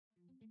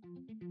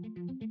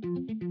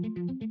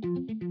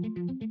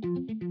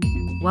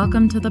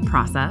Welcome to The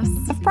Process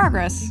of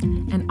Progress,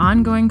 an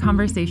ongoing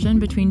conversation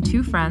between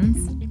two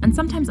friends, and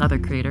sometimes other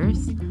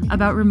creators,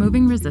 about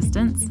removing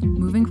resistance,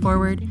 moving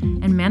forward,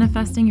 and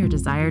manifesting your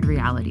desired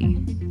reality.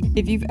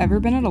 If you've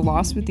ever been at a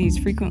loss with these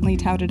frequently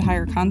touted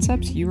higher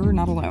concepts, you're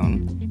not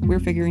alone.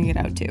 We're figuring it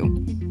out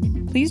too.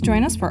 Please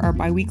join us for our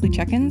bi-weekly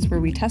check-ins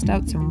where we test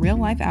out some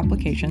real-life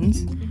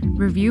applications,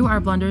 review our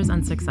blunders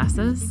and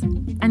successes,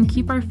 and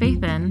keep our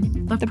faith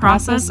in the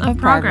process of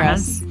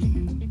progress.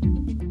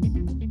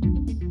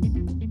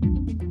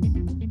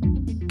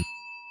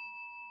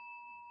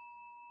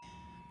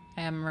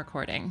 I am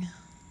recording.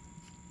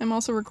 I'm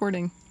also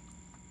recording.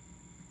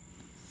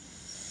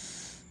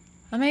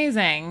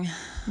 Amazing.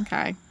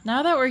 Okay.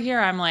 Now that we're here,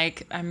 I'm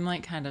like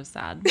kind of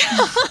sad.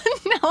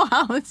 No,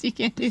 Hollis, you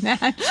can't do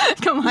that.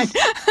 Come on.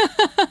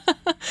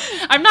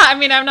 I'm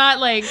not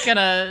like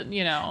gonna,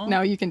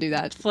 No, you can do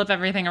that. flip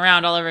everything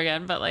around all over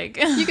again, but like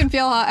You can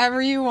feel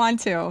however you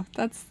want to.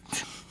 That's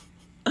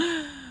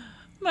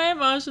my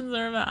emotions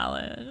are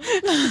valid.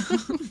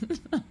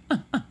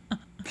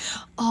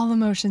 all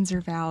emotions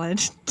are valid.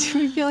 Do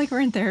we feel like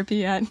we're in therapy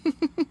yet?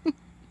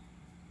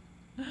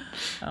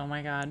 Oh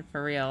my God,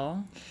 for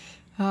real.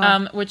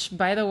 Oh. Which,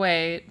 by the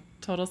way,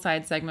 total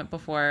side segment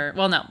before.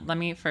 Well, no, let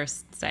me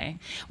first say,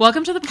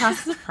 welcome to the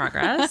process of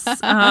progress.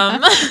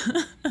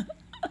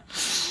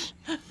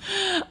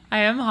 I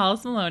am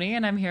Hollis Maloney,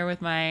 and I'm here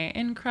with my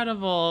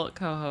incredible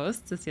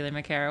co-host, Cecylia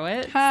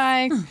McCarowitz.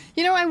 Hi.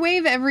 I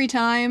wave every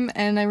time,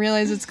 and I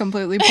realize it's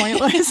completely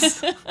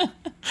pointless.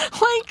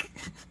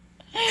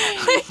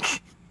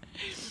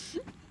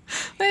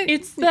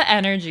 It's the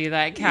energy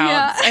that counts.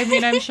 Yeah. I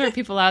mean, I'm sure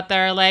people out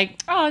there are like,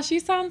 oh, she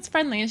sounds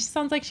friendly. She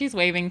sounds like she's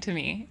waving to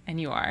me.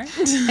 And you are.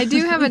 I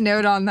do have a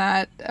note on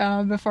that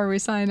before we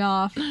sign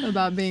off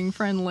about being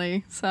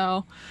friendly.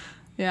 So,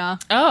 yeah.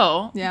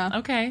 Oh. Yeah.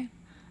 Okay.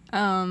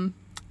 Yeah.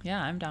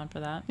 I'm down for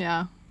that.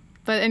 Yeah.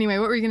 But anyway,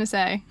 what were you going to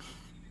say?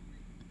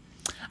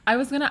 I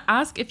was going to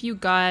ask if you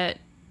got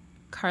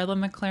Carla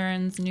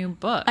McLaren's new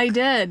book. I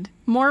did.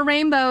 More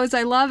rainbows.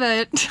 I love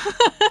it.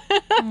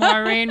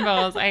 More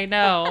rainbows. I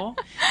know.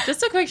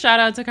 Just a quick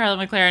shout out to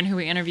Carla McLaren, who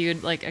we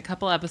interviewed like a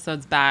couple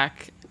episodes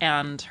back,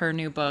 and her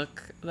new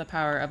book, The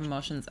Power of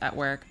Emotions at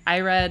Work. I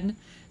read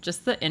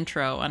just the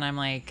intro and I'm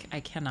like, I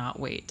cannot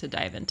wait to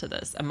dive into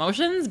this.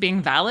 Emotions being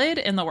valid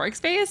in the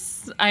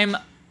workspace. I'm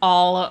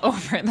all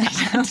over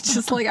that. It's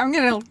just like, I'm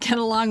going to get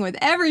along with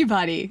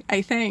everybody,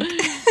 I think.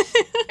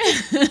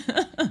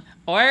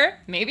 Or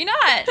maybe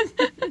not.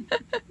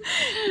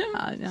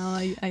 No,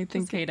 I think...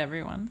 Just hate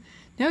everyone.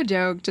 No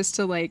joke, just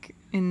to like,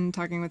 in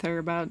talking with her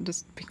about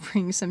just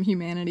bringing some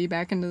humanity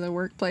back into the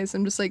workplace,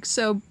 I'm just like,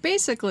 so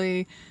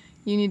basically,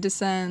 you need to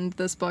send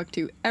this book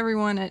to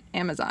everyone at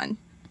Amazon.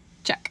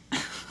 Check.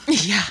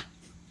 Yeah.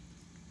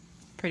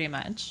 Pretty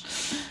much.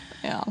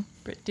 Yeah.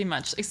 Pretty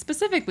much. Like,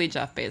 specifically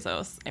Jeff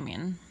Bezos. I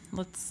mean,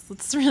 let's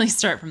really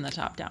start from the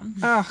top down.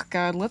 Oh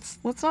God, let's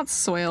not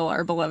soil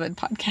our beloved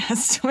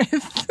podcast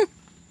with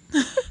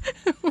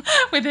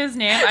with his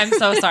name. I'm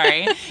so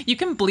sorry. You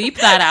can bleep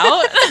that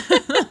out.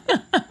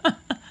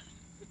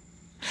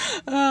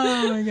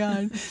 Oh my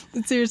God.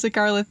 But seriously,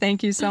 Carla,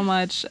 thank you so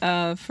much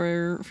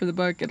for the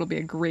book. It'll be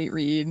a great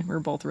read. We're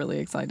both really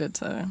excited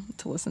to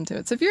listen to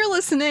it. So if you're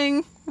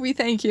listening, we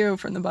thank you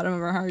from the bottom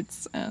of our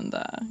hearts, and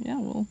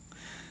we'll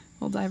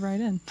dive right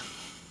in.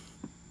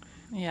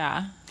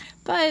 Yeah.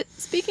 But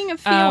speaking of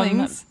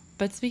feelings,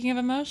 but speaking of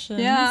emotions,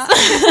 yeah.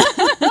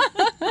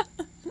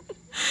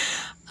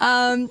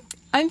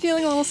 I'm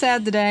feeling a little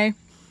sad today.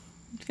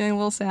 Feeling a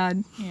little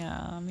sad.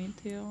 Yeah, me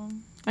too.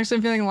 Actually,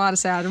 I'm feeling a lot of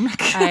sad.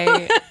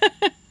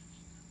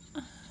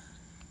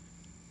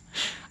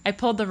 I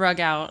pulled the rug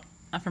out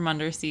from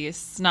under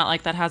Cease. Not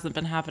like that hasn't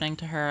been happening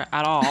to her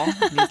at all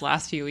these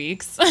last few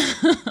weeks.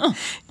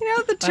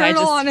 The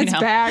turtle on its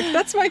back.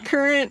 That's my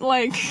current,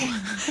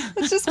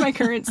 that's just my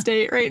current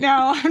state right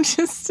now. I'm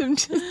just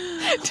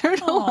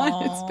turtle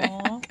on its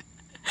back.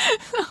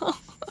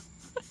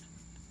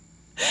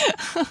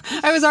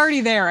 I was already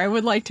there. I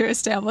would like to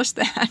establish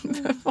that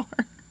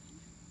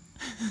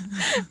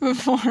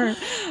before.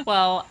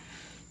 Well,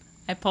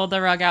 I pulled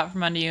the rug out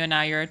from under you, and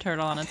now you're a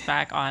turtle on its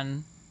back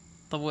on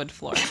the wood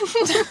floor.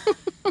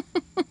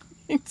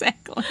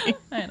 Exactly.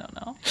 I don't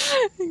know.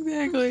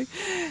 Exactly.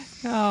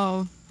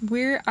 Oh,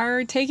 we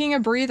are taking a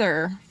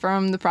breather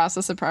from the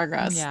process of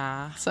progress.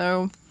 Yeah.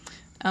 So,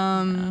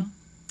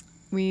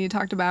 we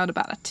talked about a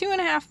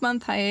 2.5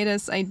 month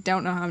hiatus. I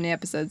don't know how many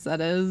episodes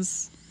that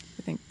is.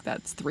 I think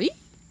that's 3. I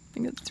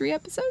think that's 3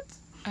 episodes.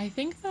 I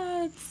think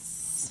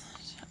that's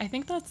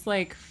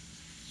like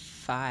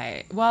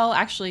 5. Well,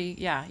 actually,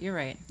 yeah, you're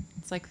right.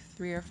 It's like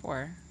 3 or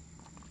 4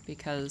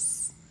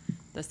 because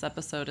this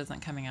episode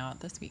isn't coming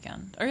out this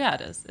weekend. Or yeah,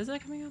 it is. Is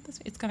it coming out this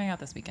week? It's coming out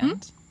this weekend.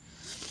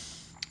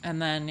 Mm-hmm.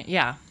 And then,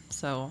 yeah,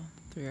 so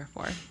 3 or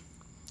 4.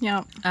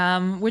 Yeah.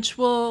 Which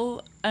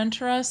will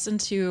enter us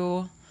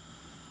into,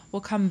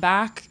 we'll come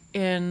back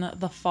in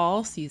the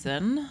fall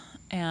season,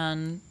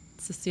 and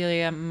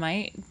Cecylia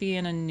might be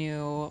in a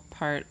new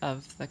part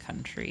of the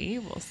country.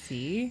 We'll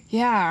see.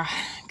 Yeah.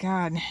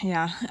 God.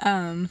 Yeah.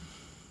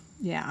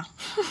 yeah.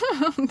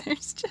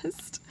 there's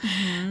just,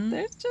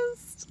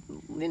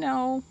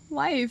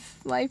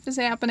 life is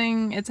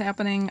happening. It's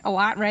happening a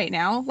lot right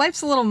now.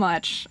 Life's a little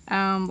much.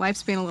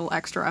 Life's being a little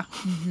extra.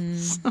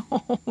 So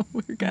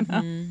we're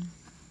gonna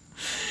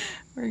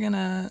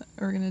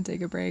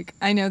take a break.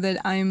 I know that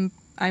I'm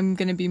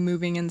gonna be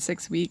moving in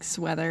 6 weeks,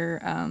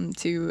 whether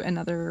to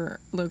another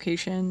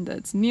location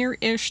that's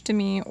near-ish to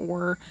me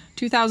or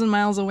 2,000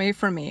 miles away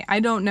from me. I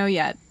don't know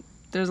yet.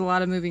 There's a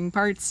lot of moving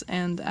parts,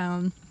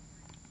 and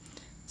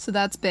so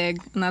that's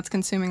big, and that's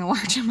consuming a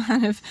large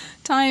amount of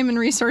time and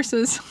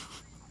resources.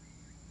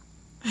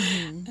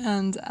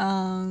 And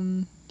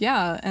and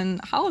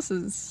Hollis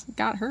has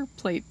got her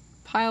plate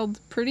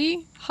piled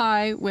pretty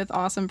high with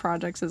awesome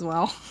projects as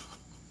well.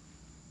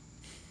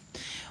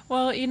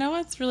 Well, you know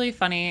what's really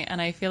funny,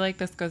 and I feel like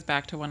this goes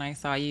back to when I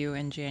saw you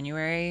in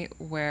January,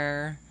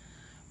 where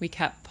we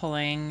kept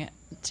pulling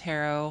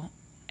tarot,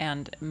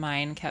 and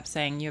mine kept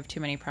saying, you have too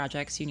many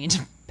projects, you need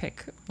to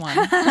pick one.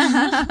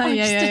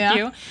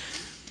 Yeah.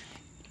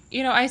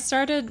 You know, I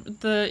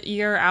started the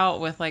year out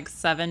with like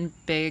 7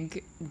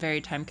 big,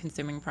 very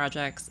time-consuming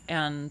projects,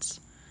 and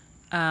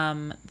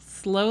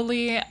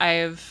slowly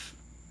I've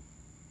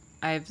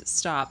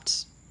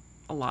stopped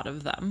a lot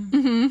of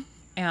them.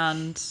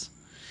 And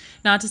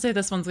not to say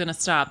this one's going to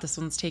stop. This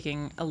one's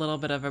taking a little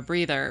bit of a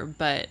breather,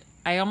 but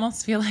I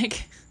almost feel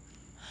like,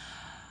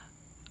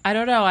 I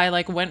don't know, I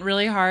like went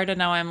really hard, and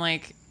now I'm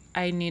like,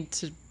 I need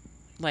to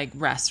like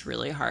rest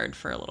really hard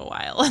for a little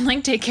while and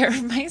like take care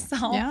of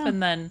myself. Yeah.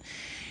 And then,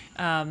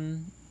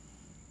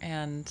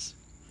 and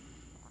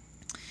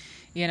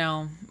you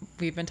know,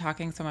 we've been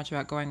talking so much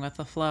about going with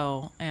the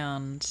flow,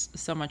 and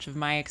so much of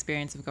my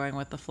experience of going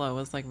with the flow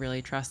was like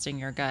really trusting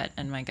your gut.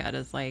 And my gut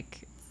is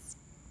like,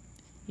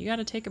 you got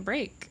to take a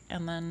break,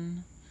 and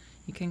then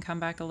you can come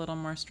back a little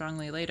more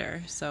strongly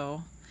later.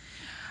 So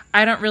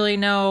I don't really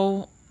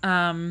know.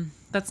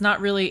 That's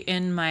not really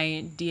in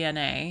my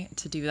DNA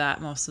to do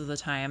that most of the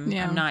time.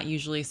 Yeah. I'm not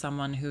usually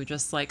someone who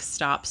just like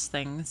stops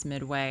things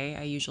midway.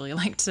 I usually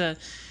like to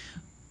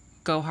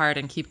go hard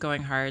and keep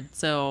going hard.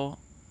 So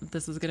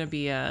this is going to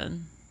be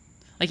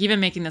like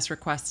even making this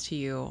request to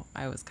you,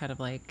 I was kind of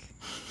like,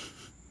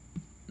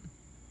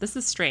 this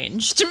is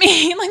strange to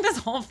me. Like this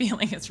whole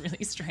feeling is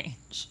really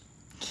strange.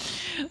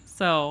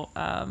 So,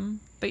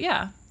 but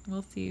yeah,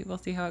 we'll see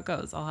how it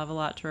goes. I'll have a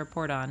lot to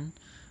report on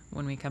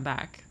when we come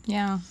back.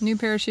 Yeah. New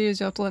pair of shoes.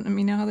 You'll have to let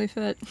me know how they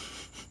fit.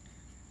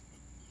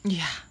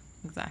 Yeah,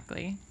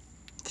 exactly.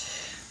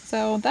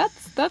 So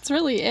that's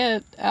really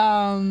it.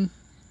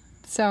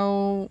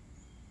 So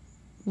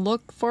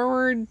look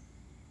forward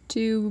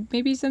to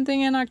maybe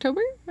something in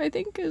October, I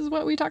think is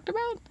what we talked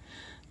about.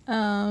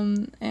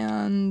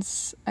 And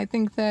I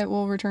think that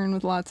we'll return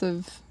with lots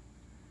of,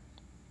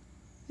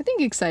 I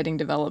think, exciting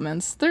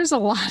developments. There's a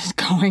lot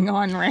going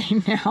on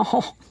right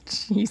now.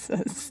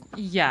 Jesus.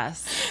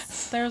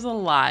 Yes, there's a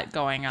lot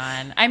going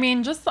on. I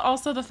mean, just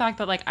also the fact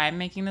that like I'm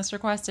making this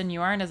request and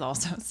you aren't is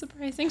also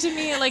surprising to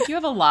me. Like you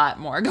have a lot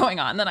more going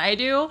on than I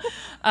do.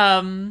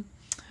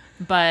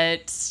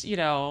 But you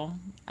know,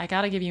 I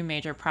gotta give you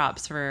major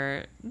props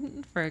for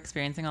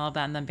experiencing all of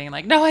that and then being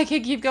like, no, I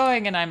can't keep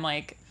going. And I'm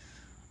like,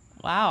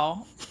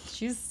 wow,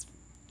 this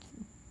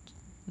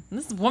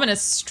woman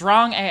is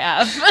strong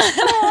AF.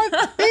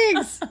 Oh,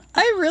 thanks.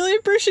 I really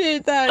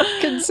appreciate that.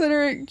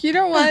 Considering, you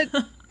know what?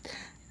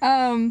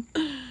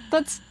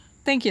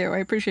 Thank you. I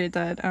appreciate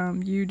that.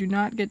 You do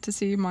not get to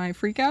see my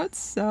freakouts,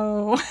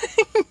 so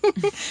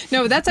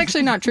no, that's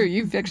actually not true.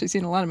 You've actually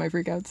seen a lot of my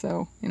freakouts,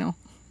 so you know,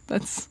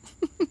 that's.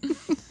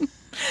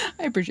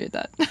 I appreciate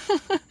that.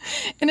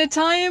 In a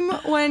time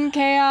when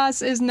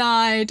chaos is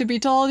nigh, to be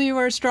told you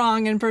are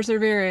strong and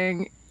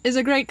persevering is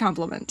a great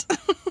compliment.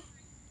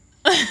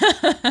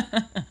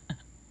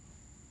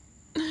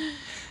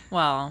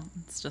 Well,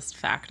 it's just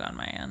fact on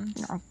my end.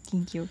 Oh,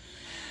 thank you.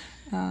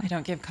 I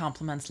don't give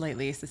compliments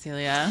lately,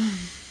 Cecilia.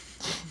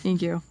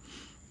 Thank you.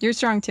 You're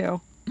strong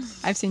too.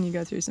 I've seen you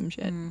go through some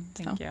shit.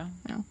 Thank you.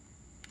 Yeah.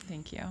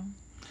 Thank you.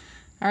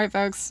 All right,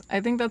 folks.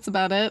 I think that's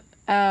about it.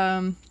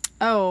 I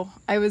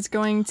was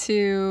going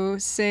to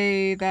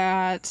say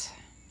that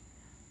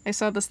I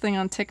saw this thing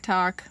on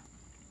TikTok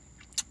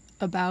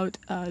about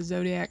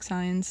zodiac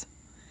signs.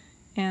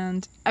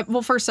 And,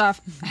 well, first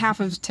off,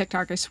 half of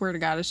TikTok, I swear to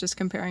God, is just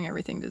comparing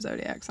everything to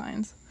zodiac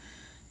signs.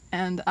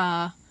 And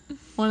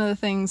one of the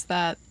things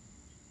that,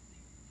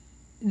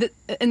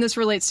 and this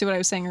relates to what I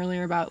was saying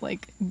earlier about,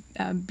 like,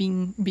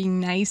 being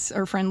nice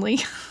or friendly.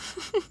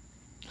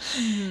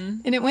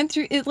 And it went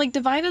through, it, like,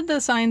 divided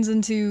the signs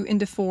into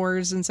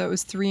 4s, and so it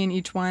was 3 in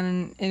each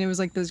one, and it was,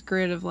 like, this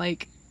grid of,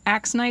 like,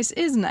 acts nice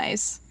is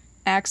nice,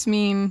 acts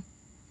mean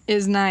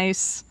is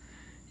nice,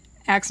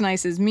 acts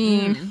nice is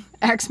mean.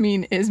 Acts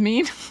mean is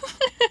mean.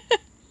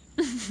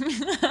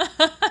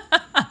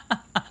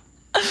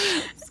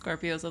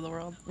 Scorpios of the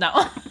world.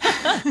 No.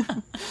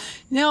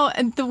 No,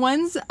 and the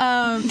ones,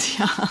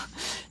 yeah.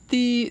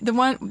 The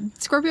one,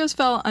 Scorpios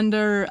fell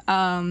under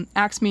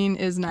acts mean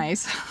is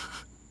nice.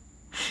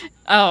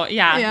 Oh,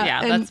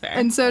 yeah, and, that's fair.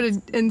 And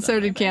so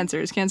did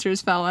Cancers.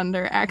 Cancers fell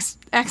under Axe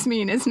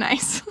mean is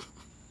nice.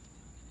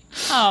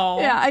 Oh.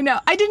 Yeah, I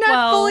know. I did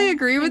not fully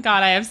agree with...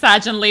 God, I have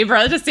Sag and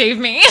Libra to save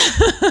me.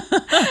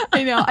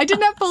 I know. I did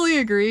not fully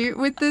agree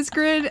with this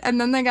grid, and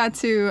then they got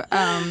to...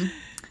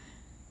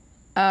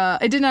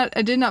 I did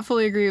not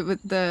fully agree with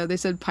they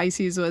said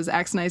Pisces was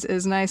Axe nice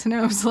is nice, and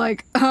I was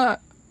like,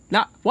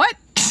 not what?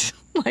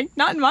 Like,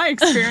 not in my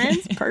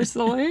experience,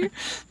 personally,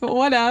 but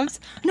what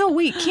else? No,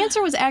 wait,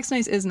 Cancer was Axe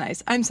nice is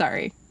nice. I'm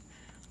sorry.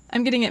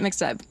 I'm getting it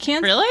mixed up.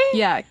 Really?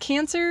 Yeah,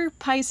 Cancer,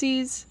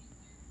 Pisces...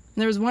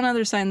 And there was one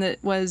other sign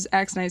that was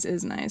Axe nice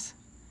is nice.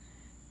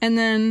 And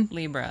then...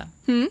 Libra.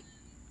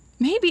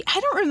 Maybe. I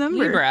don't remember.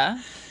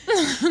 Libra.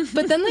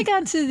 But then they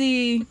got to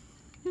the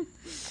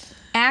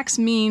Axe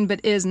mean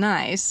but is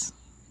nice.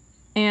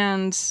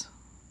 And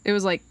it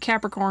was like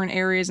Capricorn,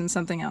 Aries, and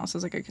something else. I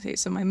was like, okay,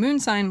 so my moon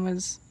sign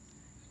was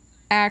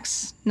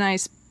Axe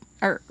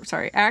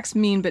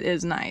mean but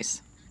is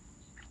nice.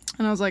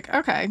 And I was like,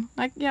 okay,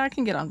 I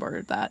can get on board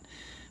with that.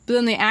 But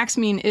then the Axe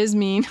mean is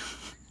mean...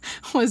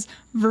 was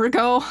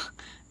Virgo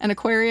and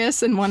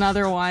Aquarius and one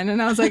other one,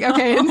 and I was like,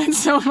 okay, and then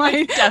so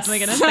my definitely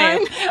gonna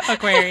say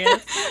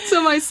Aquarius.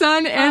 So my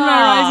sun and my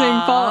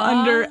rising fall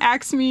under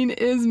Axe mean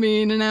is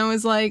mean, and I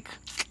was like,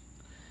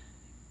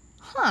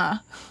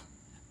 I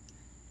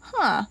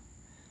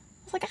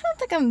was like, I don't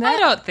think I'm that. I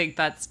don't think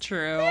that's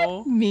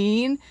true.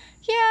 Mean,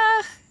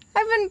 yeah.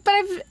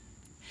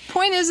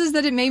 Point is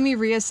that it made me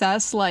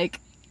reassess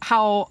like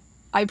how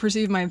I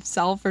perceive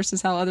myself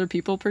versus how other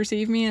people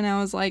perceive me, and I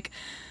was like,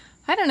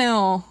 I don't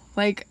know,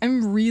 like,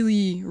 I'm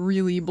really,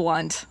 really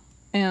blunt,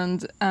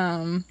 and,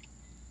 I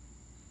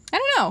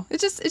don't know, it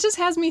just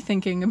has me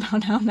thinking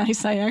about how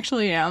nice I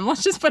actually am,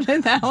 let's just put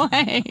it that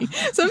way.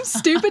 Some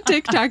stupid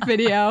TikTok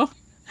video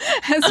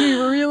has me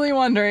really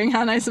wondering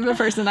how nice of a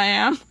person I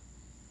am.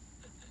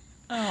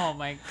 Oh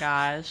my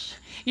gosh.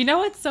 You know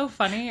what's so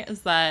funny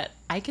is that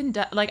I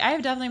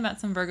have definitely met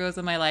some Virgos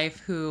in my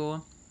life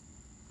who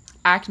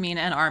act mean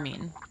and are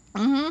mean.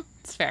 Mm-hmm.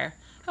 It's fair.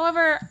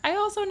 However, I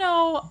also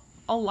know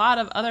a lot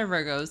of other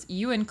Virgos,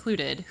 you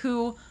included,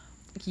 who,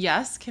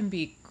 yes, can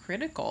be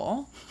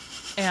critical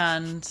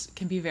and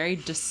can be very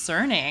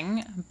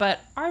discerning, but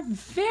are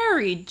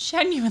very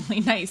genuinely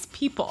nice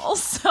people.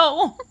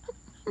 So,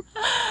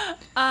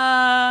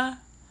 I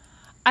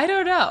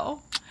don't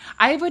know.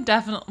 I would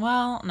definitely,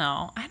 well,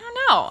 no, I don't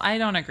know. I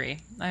don't agree.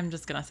 I'm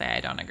just going to say I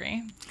don't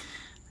agree.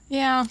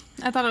 Yeah,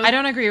 I thought it was... I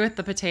don't agree with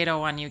the potato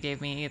one you gave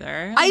me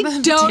either. I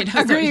don't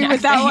agree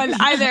with that one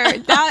either.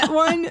 That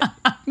one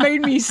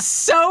made me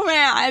so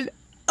mad.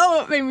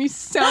 Oh, it made me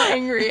so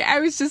angry. I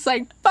was just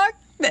like, fuck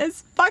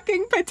this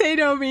fucking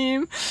potato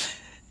meme.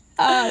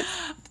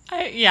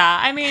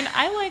 I mean,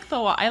 I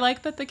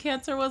like that the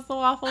Cancer was the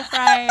waffle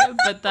fry,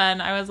 but then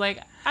I was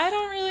like, I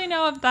don't really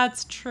know if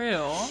that's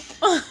true.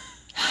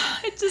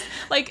 It just,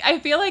 like, I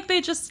feel like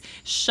they just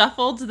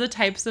shuffled the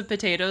types of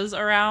potatoes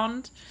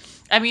around.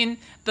 I mean,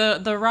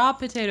 the raw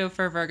potato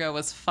for Virgo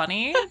was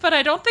funny, but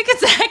I don't think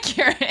it's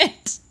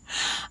accurate.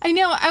 I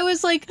know. I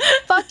was like,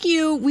 fuck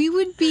you. We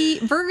would be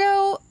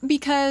Virgo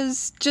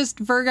because just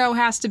Virgo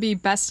has to be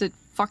best at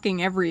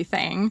fucking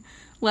everything.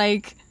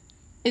 Like,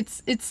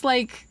 it's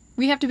like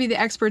we have to be the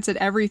experts at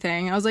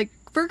everything. I was like,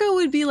 Virgo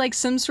would be like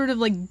some sort of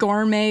like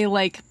gourmet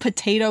like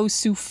potato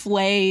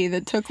souffle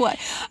that took like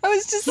I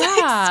was just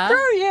like,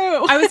 screw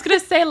you. I was gonna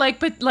say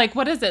like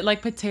what is it,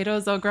 like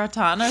potatoes au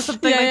gratin or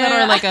something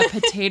that, or like a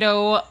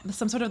potato,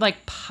 some sort of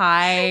like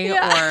pie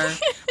or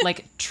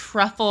like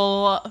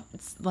truffle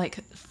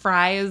like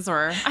fries,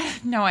 or I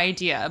have no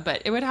idea,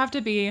 but it would have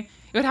to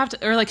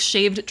or like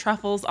shaved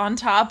truffles on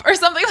top or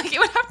something. Like it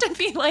would have to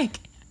be like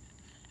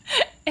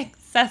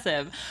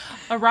excessive.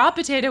 A raw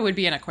potato would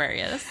be an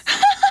Aquarius.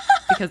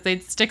 Because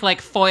they'd stick like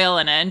foil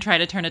in it and try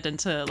to turn it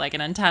into like an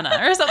antenna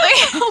or something.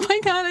 Oh my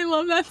god, I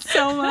love that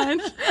so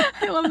much.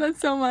 I love that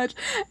so much.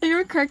 And you know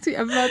what cracks me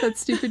up about that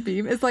stupid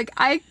meme is like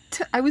I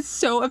was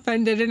so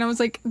offended, and I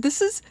was like,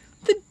 this is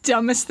the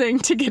dumbest thing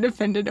to get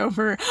offended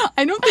over.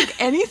 I don't think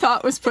any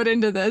thought was put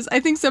into this. I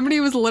think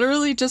somebody was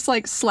literally just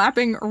like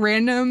slapping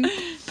random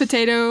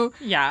potato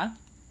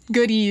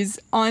goodies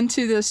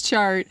onto this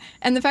chart,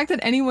 and the fact that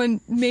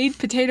anyone made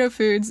potato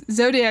foods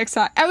zodiac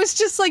sign, I was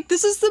just like,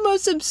 this is the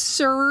most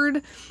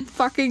absurd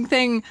fucking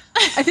thing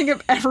I think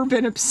I've ever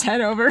been upset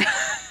over.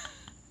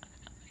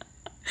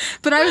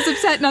 But I was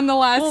upset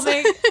nonetheless.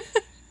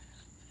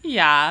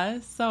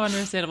 Yeah, so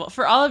understandable.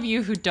 For all of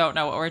you who don't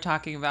know what we're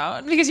talking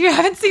about, because you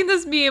haven't seen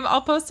this meme,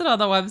 I'll post it on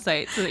the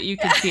website so that you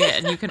can see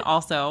it, and you can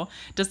also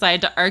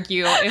decide to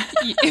argue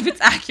if it's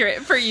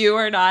accurate for you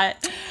or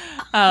not.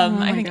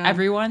 I think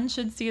everyone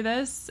should see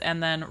this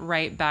and then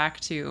write back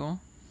to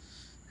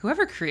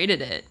whoever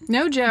created it.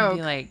 No joke.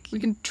 Be like, we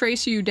can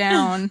track you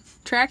down,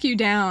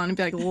 and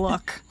be like,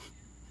 look,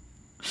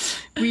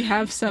 we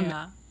have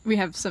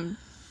some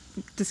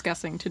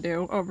discussing to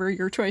do over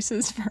your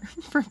choices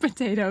for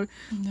potato.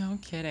 No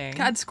kidding.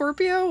 God,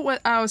 Scorpio,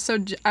 what? I was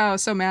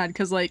so mad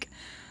because like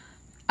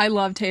I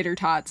love tater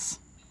tots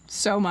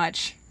so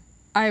much,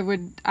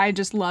 I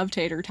just love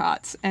tater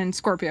tots, and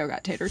Scorpio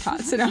got tater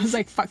tots, and I was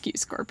like, fuck you,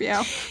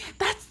 Scorpio.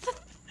 That's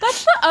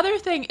the other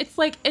thing. It's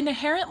like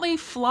inherently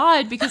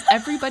flawed because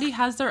everybody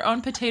has their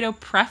own potato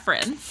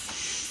preference.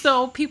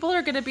 So people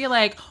are going to be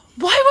like,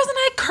 why wasn't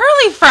I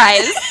curly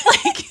fries?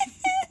 Like,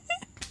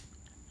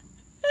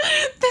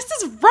 this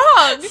is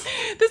wrong.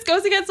 This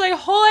goes against my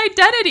whole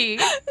identity.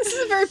 This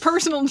is a very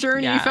personal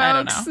journey, folks. I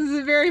don't know. This is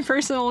a very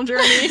personal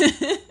journey.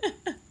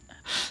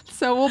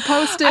 So we'll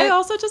post it. I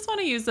also just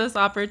want to use this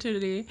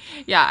opportunity.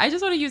 Yeah, I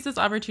just want to use this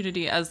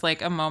opportunity as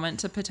like a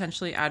moment to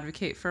potentially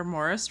advocate for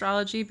more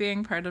astrology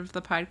being part of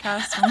the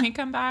podcast when we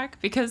come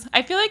back, because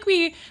I feel like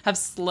we have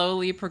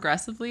slowly,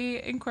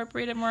 progressively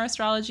incorporated more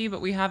astrology, but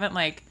we haven't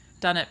like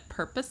done it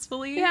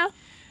purposefully. Yeah.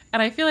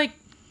 And I feel like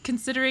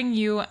considering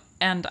you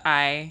and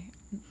I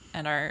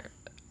and our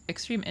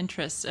extreme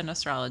interest in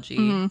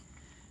astrology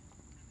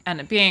and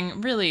it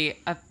being really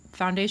a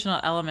foundational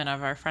element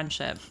of our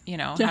friendship, you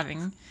know,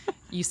 having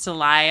used to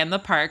lie in the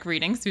park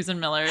reading Susan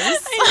Miller's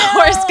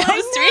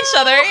horoscopes to each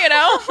other, you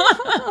know.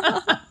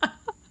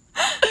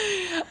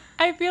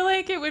 I feel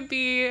like it would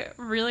be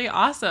really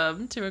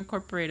awesome to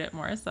incorporate it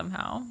more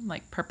somehow,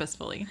 like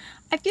purposefully.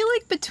 I feel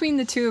like between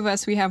the two of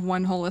us, we have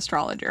one whole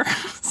astrologer.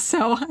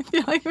 So I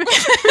feel like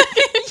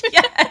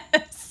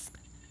yes.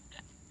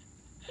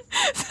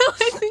 So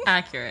I think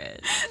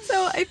accurate.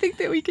 So I think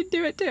that we could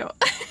do it too.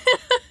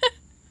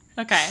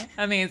 Okay,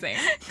 amazing.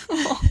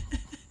 Cool.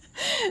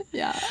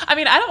 Yeah. I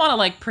mean, I don't want to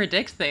like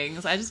predict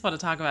things. I just want to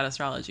talk about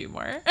astrology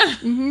more.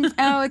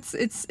 Oh,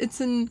 it's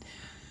an.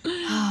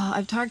 Oh,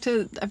 I've talked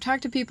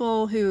to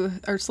people who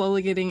are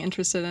slowly getting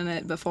interested in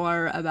it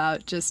before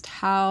about just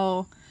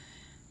how.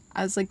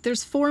 I was like,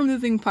 there's 4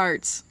 moving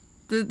parts.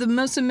 The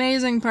most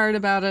amazing part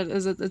about it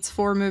is that it's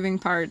 4 moving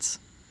parts,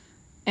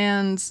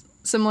 and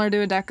similar to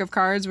a deck of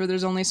cards where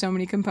there's only so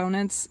many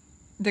components,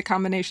 the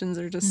combinations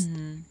are just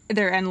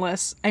they're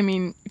endless. I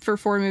mean, for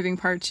 4 moving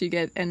parts, you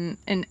get an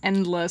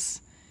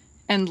endless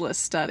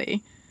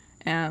study,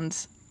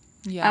 and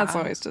that's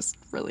always just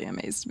really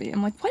amazed me.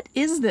 I'm like, what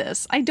is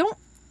this? I don't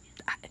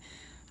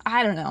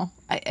know.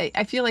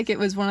 I feel like it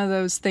was one of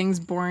those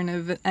things born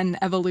of an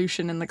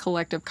evolution in the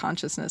collective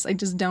consciousness. I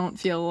just don't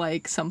feel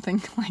like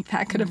something like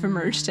that could have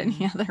emerged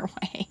any other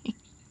way.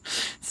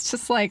 It's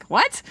just like,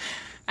 what?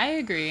 I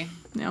agree.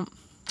 Yep.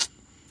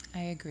 I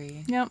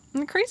agree. Yep.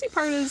 And the crazy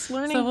part is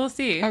learning. So we'll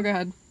see. Oh, go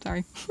ahead.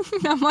 Sorry.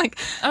 I'm like.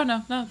 Oh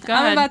no, go ahead.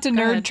 I'm about to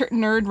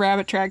nerd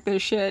rabbit track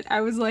this shit.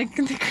 I was like,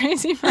 the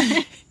crazy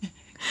part.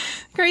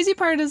 Crazy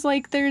part is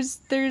like, they're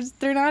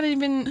not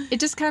even. It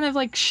just kind of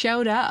like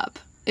showed up.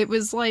 It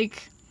was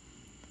like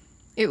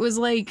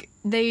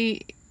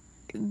the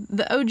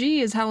OG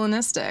is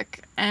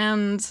Hellenistic,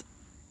 and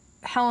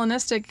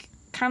Hellenistic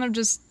kind of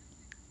just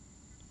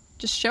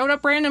showed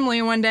up randomly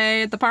one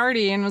day at the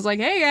party and was like,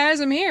 hey guys,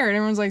 I'm here. And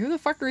everyone's like, who the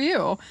fuck are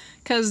you?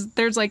 Because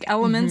there's like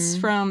elements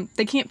from,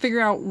 they can't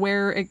figure out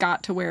where it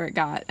got to where it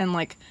got. And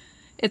like,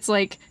 it's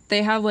like,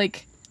 they have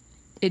like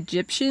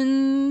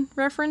Egyptian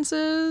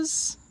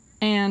references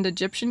and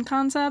Egyptian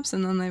concepts,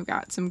 and then they've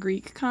got some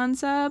Greek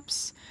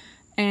concepts,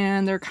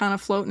 and they're kind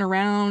of floating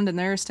around and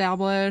they're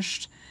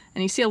established.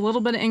 And you see a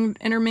little bit of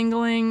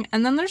intermingling.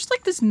 And then there's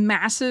like this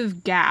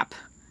massive gap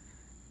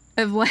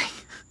of like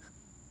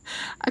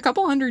a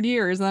couple hundred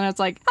years, and then it's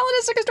like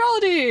Hellenistic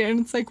astrology, and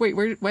it's like, wait,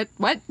 what?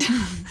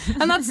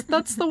 And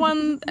that's the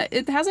one.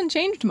 It hasn't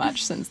changed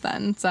much since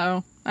then.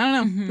 So I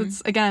don't know.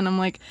 It's again, I'm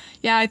like,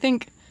 yeah, I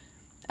think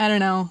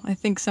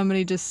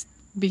somebody just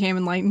became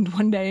enlightened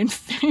one day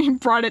and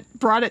brought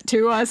it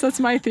to us. That's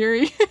my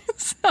theory.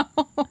 So.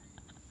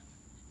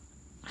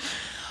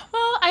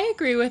 Well, I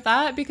agree with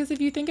that, because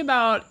if you think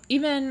about,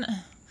 even,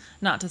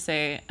 not to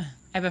say, I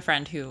have a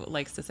friend who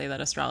likes to say that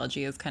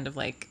astrology is kind of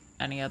like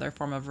any other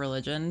form of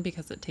religion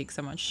because it takes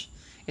so much,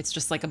 it's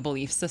just like a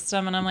belief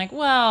system. And I'm like,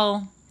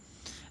 well,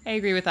 I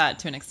agree with that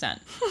to an extent.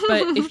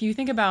 But if you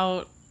think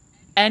about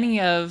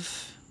any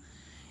of,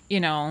 you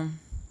know,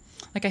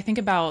 like I think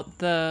about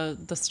the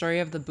story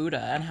of the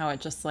Buddha and how it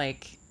just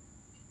like,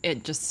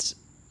 this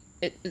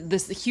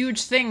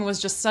huge thing was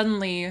just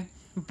suddenly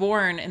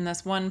born in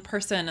this one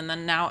person, and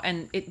then now,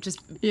 and it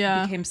just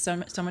became so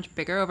much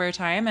bigger over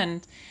time.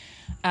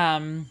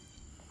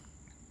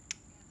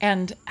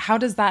 And how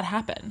does that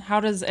happen?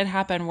 How does it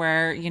happen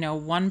where, you know,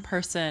 one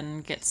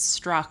person gets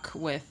struck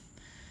with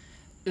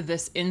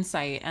this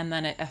insight and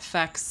then it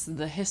affects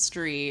the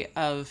history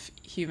of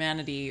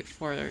humanity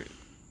for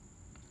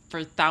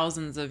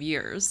thousands of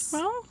years?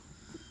 Well,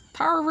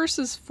 power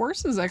versus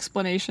forces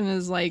explanation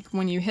is like,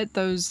 when you hit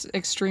those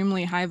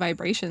extremely high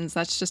vibrations,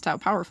 that's just how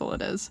powerful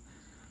it is.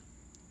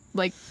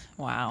 Like,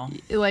 wow.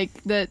 Like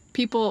that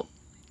people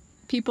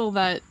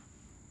that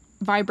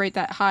vibrate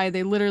that high,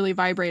 they literally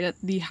vibrate at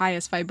the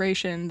highest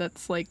vibration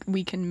that's like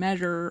we can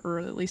measure, or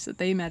at least that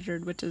they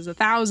measured, which is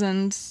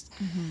 1,000.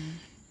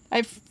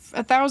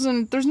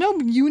 1,000, there's no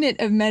unit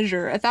of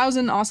measure,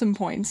 1,000 awesome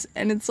points.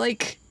 And it's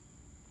like,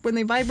 when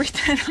they vibrate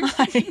that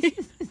high,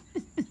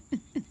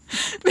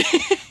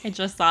 I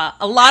just saw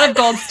a lot of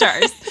gold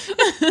stars.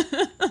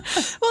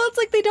 Well, it's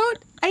like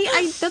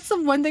I that's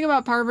the one thing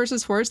about Power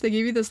versus Force. They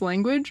give you this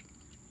language,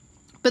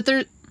 but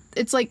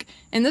it's like,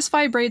 and this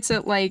vibrates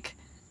at like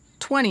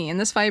 20, and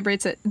this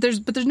vibrates at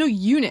but there's no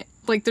unit.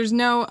 Like there's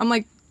no. I'm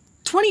like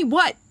 20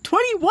 what?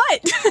 20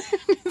 what?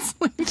 It's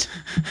like,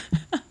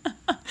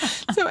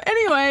 so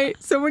anyway,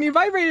 so when you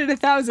vibrate at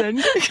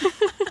 1,000,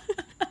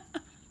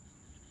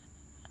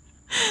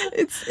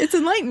 it's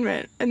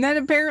enlightenment, and that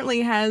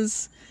apparently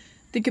has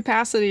the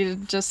capacity to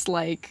just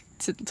like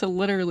to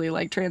literally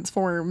like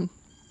transform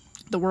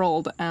the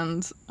world,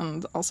 and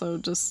also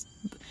just,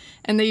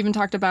 and they even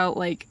talked about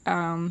like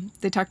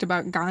they talked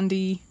about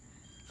Gandhi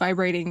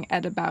vibrating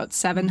at about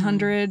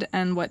 700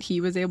 and what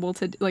he was able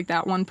to like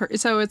that one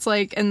so it's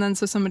like, and then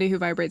so somebody who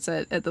vibrates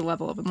at the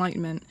level of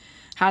enlightenment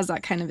has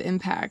that kind of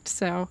impact.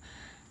 So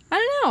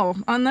I don't know,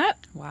 on that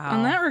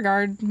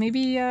regard,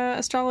 maybe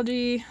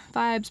astrology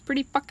vibes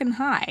pretty fucking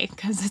high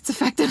because it's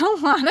affected a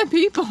lot of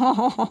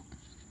people.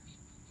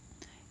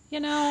 You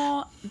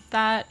know,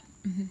 that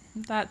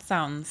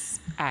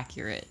sounds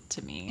accurate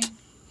to me.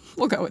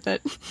 We'll go with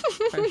it.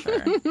 For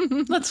sure.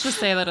 Let's just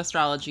say that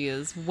astrology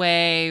is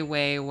way,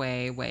 way,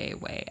 way, way,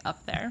 way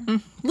up there.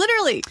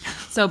 Literally.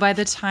 So by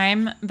the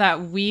time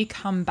that we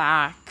come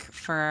back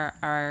for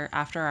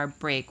after our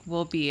break,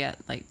 we'll be at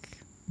like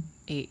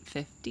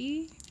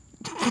 850.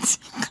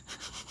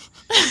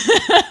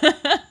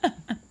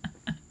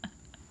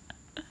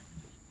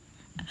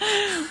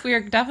 We are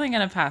definitely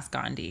going to pass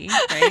Gandhi,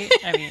 right?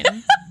 I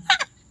mean...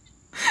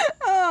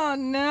 Oh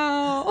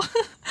no.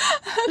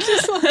 I'm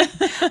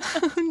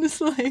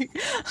just like,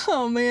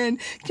 oh man.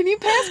 Can you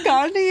pass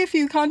Gandhi if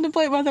you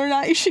contemplate whether or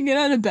not you should get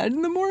out of bed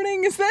in the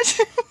morning? Is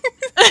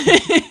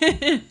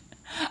that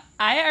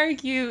I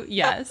argue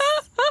yes.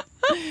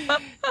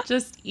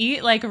 Just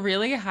eat like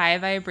really high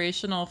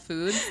vibrational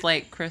foods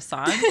like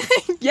croissants.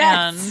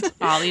 Yes. And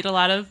I'll eat a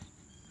lot of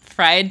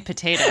fried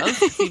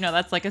potatoes. You know,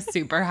 that's like a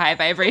super high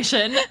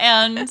vibration.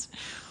 And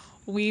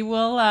we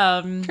will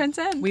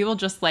transcend. We will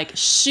just like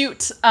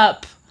shoot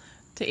up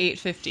to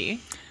 850.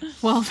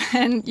 Well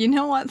then, you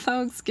know what,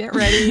 folks? Get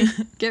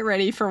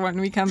ready for when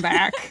we come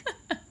back.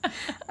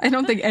 I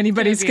don't think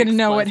anybody's gonna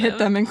know what hit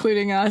them,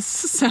 including us.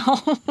 So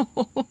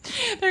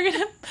they're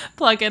gonna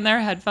plug in their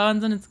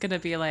headphones and it's gonna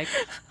be like,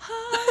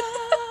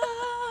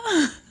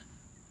 ah.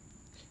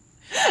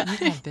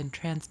 You have been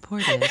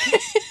transported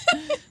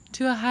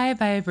to a high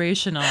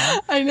vibrational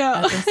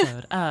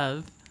episode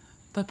of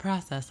The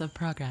Process of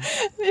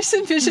Progress. They just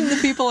envision the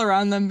people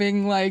around them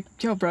being like,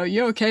 yo, bro,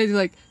 you okay? They're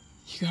like,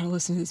 you gotta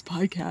listen to this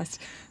podcast.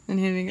 And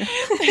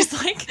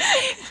there's like,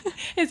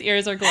 his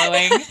ears are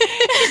glowing.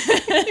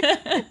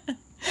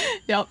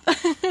 Yep.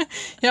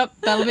 Yep,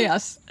 that'll be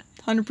us.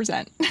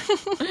 100%.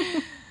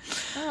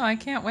 Oh, I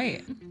can't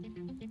wait.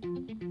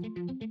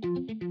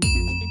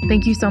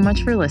 Thank you so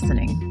much for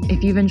listening.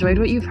 If you've enjoyed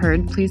what you've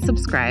heard, please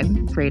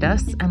subscribe, rate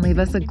us, and leave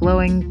us a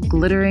glowing,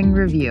 glittering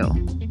review.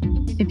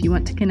 If you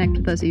want to connect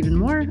with us even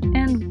more,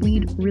 and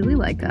we'd really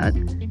like that,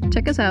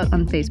 check us out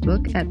on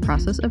Facebook at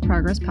Process of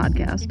Progress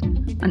Podcast,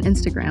 on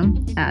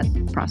Instagram at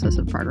Process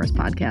of Progress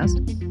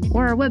Podcast,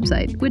 or our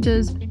website, which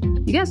is,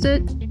 you guessed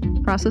it,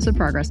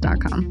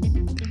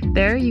 processofprogress.com.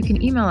 There you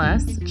can email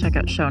us, check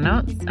out show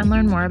notes, and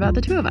learn more about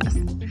the two of us.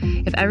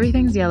 If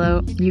everything's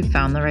yellow, you've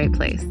found the right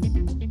place.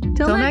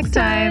 Till next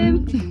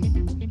time.